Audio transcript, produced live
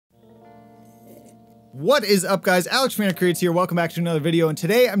What is up, guys? Alex from ANAK here. Welcome back to another video, and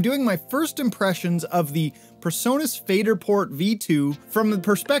today I'm doing my first impressions of the PreSonus FaderPort V2 from the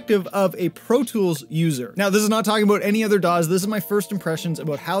perspective of a Pro Tools user. Now, this is not talking about any other DAWs. This is my first impressions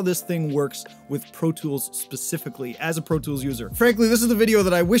about how this thing works with Pro Tools specifically as a Pro Tools user. Frankly, this is the video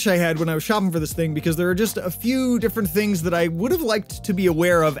that I wish I had when I was shopping for this thing, because there are just a few different things that I would have liked to be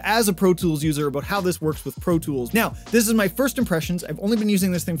aware of as a Pro Tools user about how this works with Pro Tools. Now, this is my first impressions. I've only been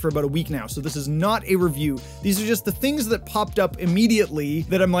using this thing for about a week now, so this is not a review. These are just the things that popped up immediately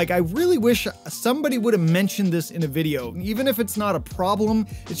that I'm like, I really wish somebody would have mentioned this in a video. Even if it's not a problem,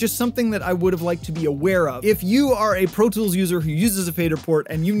 it's just something that I would have liked to be aware of. If you are a Pro Tools user who uses a FaderPort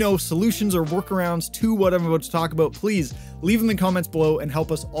and you know solutions or workarounds to what I'm about to talk about, please leave them in the comments below and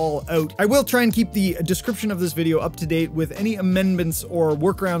help us all out. I will try and keep the description of this video up to date with any amendments or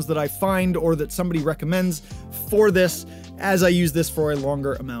workarounds that I find or that somebody recommends for this, as I use this for a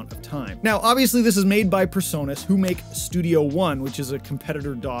longer amount of time. Now, obviously this is made by PreSonus, who make Studio One, which is a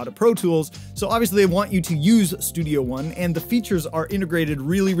competitor DAW to Pro Tools. So obviously they want you to use Studio One, and the features are integrated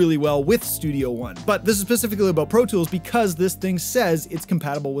really well with Studio One. But this is specifically about Pro Tools because this thing says it's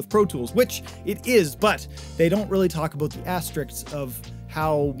compatible with Pro Tools, which it is, but they don't really talk about the asterisks of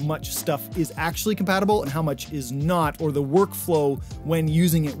how much stuff is actually compatible and how much is not, or the workflow when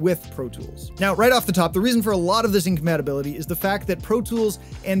using it with Pro Tools. Now, right off the top, the reason for a lot of this incompatibility is the fact that Pro Tools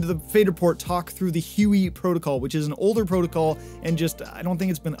and the FaderPort talk through the HUI Protocol, which is an older protocol, and just, I don't think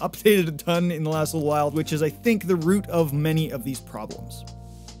it's been updated a ton in the last little while, which is, I think, the root of many of these problems.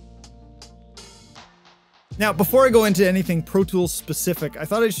 Now, before I go into anything Pro Tools specific, I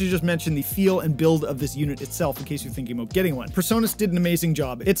thought I should just mention the feel and build of this unit itself in case you're thinking about getting one. PreSonus did an amazing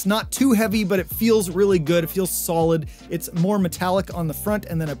job. It's not too heavy, but it feels really good. It feels solid. It's more metallic on the front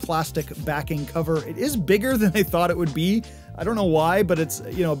and then a plastic backing cover. It is bigger than I thought it would be. I don't know why, but it's,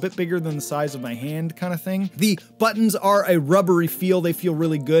 you know, a bit bigger than the size of my hand kind of thing. The buttons are a rubbery feel. They feel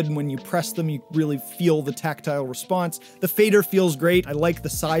really good, and when you press them, you really feel the tactile response. The fader feels great. I like the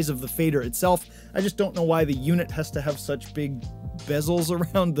size of the fader itself. I just don't know why the unit has to have such big bezels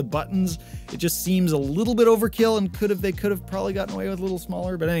around the buttons. It just seems a little bit overkill, and they could have probably gotten away with a little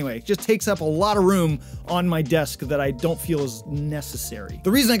smaller, but anyway, it just takes up a lot of room on my desk that I don't feel is necessary.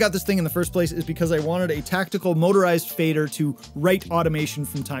 The reason I got this thing in the first place is because I wanted a tactical motorized fader to write automation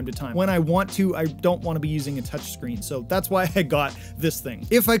from time to time. When I want to, I don't want to be using a touch screen, so that's why I got this thing.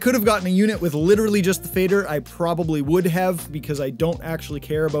 If I could have gotten a unit with literally just the fader, I probably would have, because I don't actually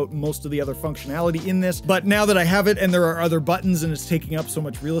care about most of the other functionality in this, but now that I have it and there are other buttons and it's taking up so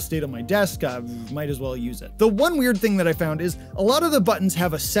much real estate on my desk, I might as well use it. The one weird thing that I found is a lot of the buttons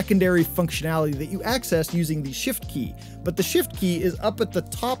have a secondary functionality that you access using the shift key, but the shift key is up at the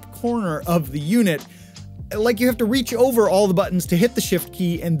top corner of the unit. Like, you have to reach over all the buttons to hit the shift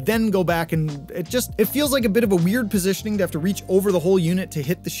key and then go back, and it feels like a bit of a weird positioning to have to reach over the whole unit to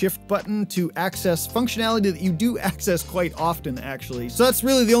hit the shift button to access functionality that you do access quite often, actually. So that's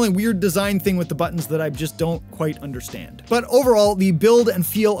really the only weird design thing with the buttons that I just don't quite understand. But overall, the build and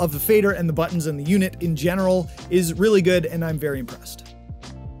feel of the fader and the buttons and the unit in general is really good, and I'm very impressed.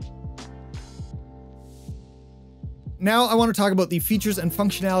 Now I want to talk about the features and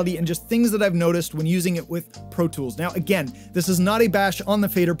functionality and just things that I've noticed when using it with Pro Tools. Now again, this is not a bash on the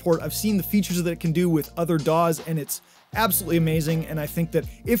FaderPort. I've seen the features that it can do with other DAWs, and it's absolutely amazing, and I think that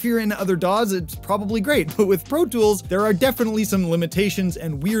if you're into other DAWs, it's probably great. But with Pro Tools, there are definitely some limitations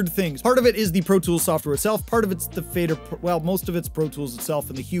and weird things. Part of it is the Pro Tools software itself, part of it's the most of it's Pro Tools itself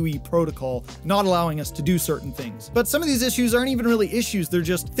and the HUI Protocol not allowing us to do certain things. But some of these issues aren't even really issues, they're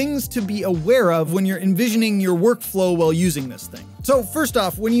just things to be aware of when you're envisioning your workflow while using this thing. So first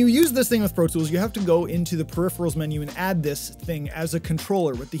off, when you use this thing with Pro Tools, you have to go into the peripherals menu and add this thing as a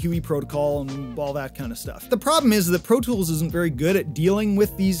controller with the HUI Protocol and all that kind of stuff. The problem is that Pro Tools isn't very good at dealing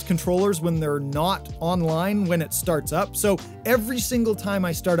with these controllers when they're not online when it starts up. So every single time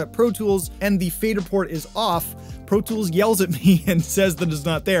I start up Pro Tools and the FaderPort is off, Pro Tools yells at me and says that it's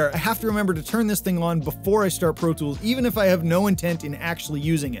not there. I have to remember to turn this thing on before I start Pro Tools, even if I have no intent in actually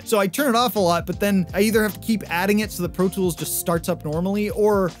using it. So I turn it off a lot, but then I either have to keep adding it so that Pro Tools just starts up normally,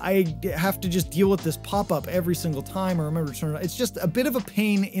 or I have to just deal with this pop-up every single time or remember to turn it on. It's just a bit of a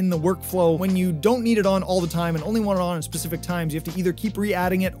pain in the workflow when you don't need it on all the time and only want it on at specific times. You have to either keep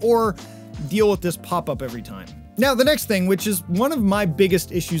re-adding it or deal with this pop-up every time. Now, the next thing, which is one of my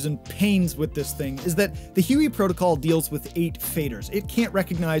biggest issues and pains with this thing, is that the HUI protocol deals with 8 faders. It can't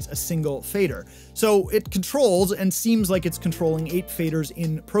recognize a single fader. So it controls and seems like it's controlling 8 faders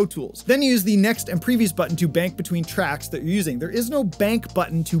in Pro Tools. Then use the next and previous button to bank between tracks that you're using. There is no bank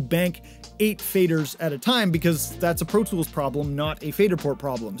button to bank 8 faders at a time, because that's a Pro Tools problem, not a FaderPort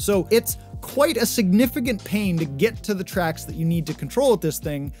problem. So it's quite a significant pain to get to the tracks that you need to control with this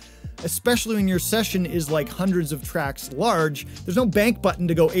thing, especially when your session is like hundreds of tracks large. There's no bank button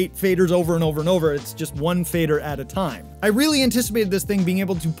to go 8 faders over and over and over. It's just 1 fader at a time. I really anticipated this thing being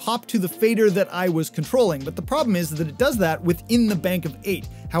able to pop to the fader that I was controlling, but the problem is that it does that within the bank of 8.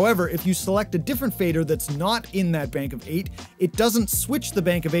 However, if you select a different fader that's not in that bank of 8, it doesn't switch the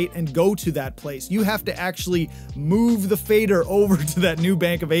bank of 8 and go to that place. You have to actually move the fader over to that new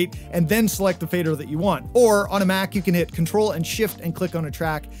bank of 8 and then select the fader that you want. Or on a Mac, you can hit Control and Shift and click on a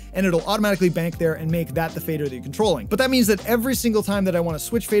track, and it'll automatically bank there and make that the fader that you're controlling. But that means that every single time that I want to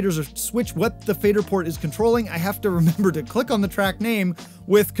switch faders or switch what the FaderPort is controlling, I have to remember to click on the track name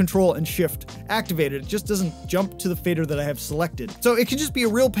with Control and Shift activated. It just doesn't jump to the fader that I have selected. So it can just be a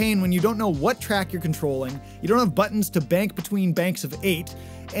real pain when you don't know what track you're controlling, you don't have buttons to bank between banks of 8,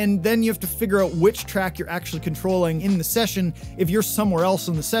 and then you have to figure out which track you're actually controlling in the session if you're somewhere else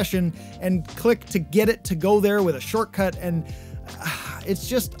in the session, and click to get it to go there with a shortcut, and it's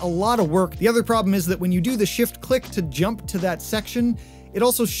just a lot of work. The other problem is that when you do the shift click to jump to that section, it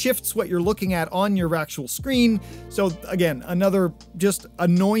also shifts what you're looking at on your actual screen. So again, another just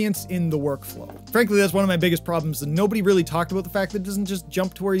annoyance in the workflow. Frankly, that's one of my biggest problems, and nobody really talked about the fact that it doesn't just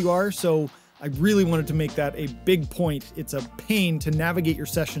jump to where you are. So I really wanted to make that a big point. It's a pain to navigate your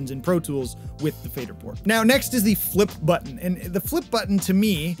sessions in Pro Tools with the FaderPort. Now, next is the flip button. And the flip button to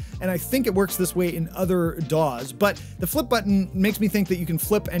me, and I think it works this way in other DAWs, but the flip button makes me think that you can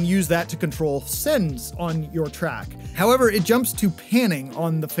flip and use that to control sends on your track. However, it jumps to panning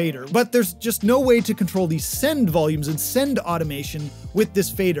on the fader, but there's just no way to control these send volumes and send automation with this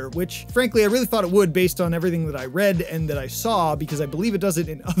fader, which frankly, I really thought it would based on everything that I read and that I saw, because I believe it does it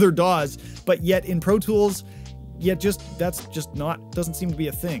in other DAWs, but yet in Pro Tools, that's just doesn't seem to be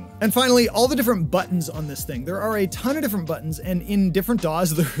a thing. And finally, all the different buttons on this thing. There are a ton of different buttons, and in different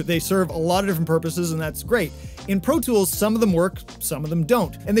DAWs, they serve a lot of different purposes, and that's great. In Pro Tools, some of them work, some of them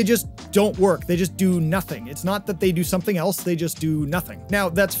don't, and they just don't work. They just do nothing. It's not that they do something else, they just do nothing. Now,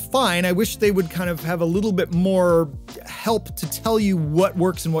 that's fine. I wish they would kind of have a little bit more help to tell you what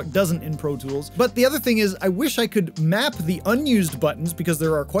works and what doesn't in Pro Tools. But the other thing is, I wish I could map the unused buttons, because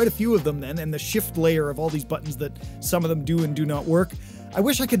there are quite a few of them then, and the shift layer of all these buttons that some of them do and do not work. I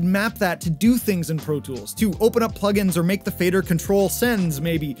wish I could map that to do things in Pro Tools, to open up plugins or make the fader control sends,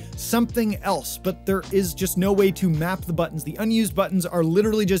 maybe something else, but there is just no way to map the buttons. The unused buttons are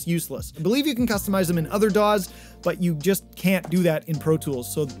literally just useless. I believe you can customize them in other DAWs, but you just can't do that in Pro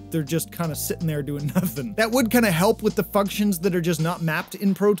Tools, so they're just kind of sitting there doing nothing. That would kind of help with the functions that are just not mapped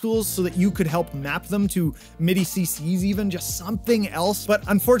in Pro Tools, so that you could help map them to MIDI CCs even, just something else. But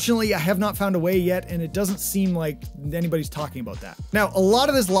unfortunately, I have not found a way yet, and it doesn't seem like anybody's talking about that. Now, a lot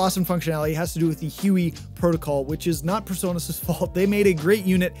of this loss in functionality has to do with the HUI Protocol, which is not PreSonus's fault. They made a great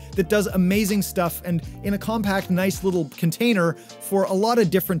unit that does amazing stuff, and in a compact, nice little container for a lot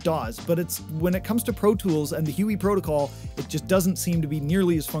of different DAWs, but when it comes to Pro Tools and the HUI Protocol, it just doesn't seem to be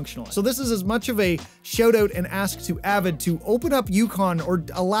nearly as functional. So this is as much of a shout out and ask to AVID to open up EUCON or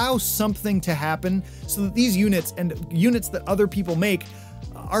allow something to happen so that these units and units that other people make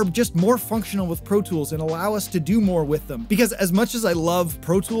are just more functional with Pro Tools and allow us to do more with them. Because as much as I love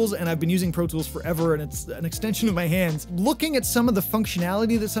Pro Tools, and I've been using Pro Tools forever and it's an extension of my hands, looking at some of the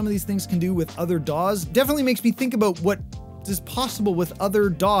functionality that some of these things can do with other DAWs definitely makes me think about what is possible with other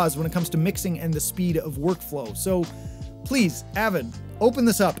DAWs when it comes to mixing and the speed of workflow. So please, AVID, open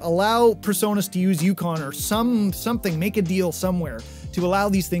this up, allow PreSonus to use EUCON or something, make a deal somewhere to allow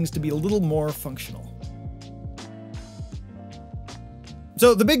these things to be a little more functional.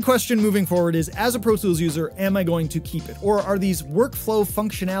 So the big question moving forward is, as a Pro Tools user, am I going to keep it? Or are these workflow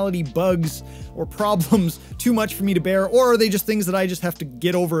functionality bugs or problems too much for me to bear? Or are they just things that I just have to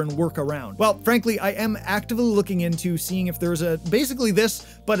get over and work around? Well, frankly, I am actively looking into seeing if there's basically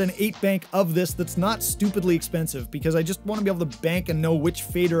this, but an 8-bank of this that's not stupidly expensive, because I just want to be able to bank and know which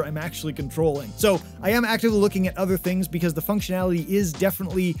fader I'm actually controlling. So I am actively looking at other things, because the functionality is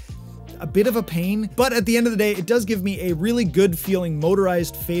definitely a bit of a pain, but at the end of the day, it does give me a really good feeling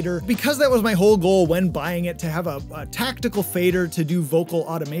motorized fader, because that was my whole goal when buying it, to have a tactical fader to do vocal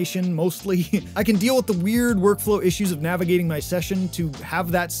automation mostly. I can deal with the weird workflow issues of navigating my session to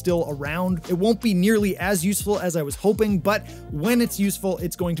have that still around. It won't be nearly as useful as I was hoping, but when it's useful,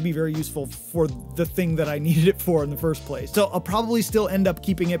 it's going to be very useful for the thing that I needed it for in the first place. So I'll probably still end up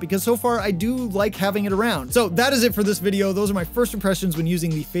keeping it, because so far I do like having it around. So that is it for this video. Those are my first impressions when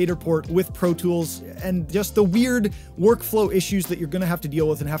using the FaderPort with Pro Tools and just the weird workflow issues that you're going to have to deal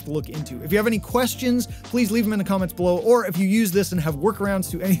with and have to look into. If you have any questions, please leave them in the comments below, or if you use this and have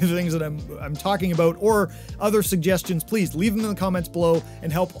workarounds to any of the things that I'm talking about, or other suggestions, please leave them in the comments below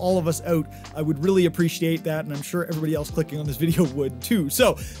and help all of us out. I would really appreciate that, and I'm sure everybody else clicking on this video would too.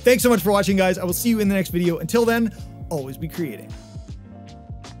 So thanks so much for watching, guys. I will see you in the next video. Until then, always be creating.